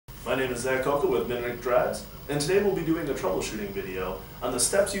My name is Zach Coca with Minarik Drives, and today we'll be doing a troubleshooting video on the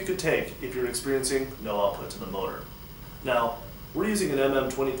steps you could take if you're experiencing no output to the motor. Now, we're using an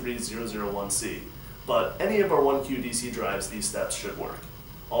MM23001C, but any of our 1Q DC drives, these steps should work.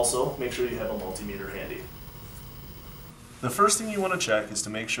 Also, make sure you have a multimeter handy. The first thing you want to check is to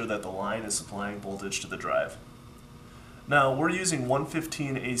make sure that the line is supplying voltage to the drive. Now, we're using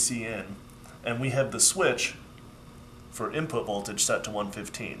 115 AC in, and we have the switch for input voltage set to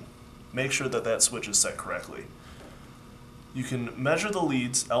 115. Make sure that that switch is set correctly. You can measure the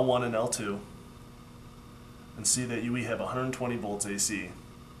leads L1 and L2 and see that we have 120 volts AC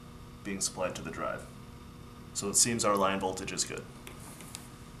being supplied to the drive. So it seems our line voltage is good.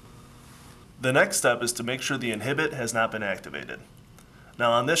 The next step is to make sure the inhibit has not been activated.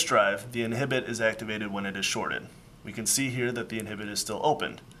 Now on this drive, the inhibit is activated when it is shorted. We can see here that the inhibit is still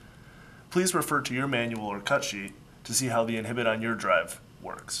opened. Please refer to your manual or cut sheet to see how the inhibit on your drive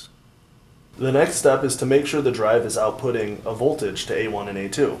works. The next step is to make sure the drive is outputting a voltage to A1 and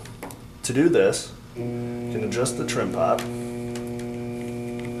A2. To do this, you can adjust the trim pot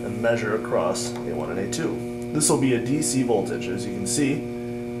and measure across A1 and A2. This will be a DC voltage. As you can see,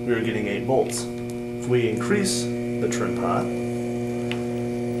 we are getting 8 volts. If we increase the trim pot,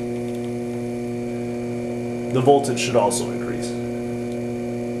 the voltage should also increase.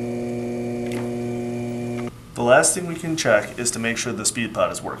 The last thing we can check is to make sure the speed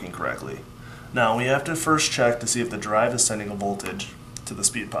pot is working correctly. Now we have to first check to see if the drive is sending a voltage to the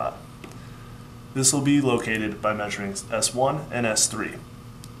speed pot. This will be located by measuring S1 and S3.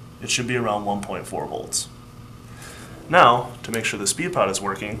 It should be around 1.4 volts. Now, to make sure the speed pot is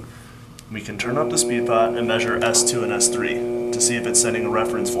working, we can turn up the speed pot and measure S2 and S3 to see if it's sending a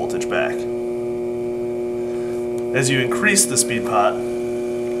reference voltage back. As you increase the speed pot,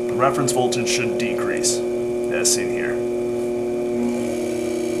 the reference voltage should decrease, as seen here.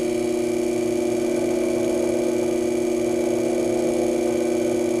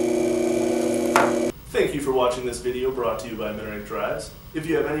 Thank you for watching this video brought to you by Minarik Drives. If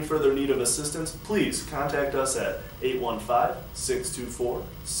you have any further need of assistance, please contact us at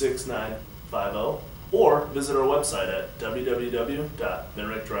 815-624-6950 or visit our website at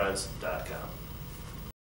www.minarikdrives.com.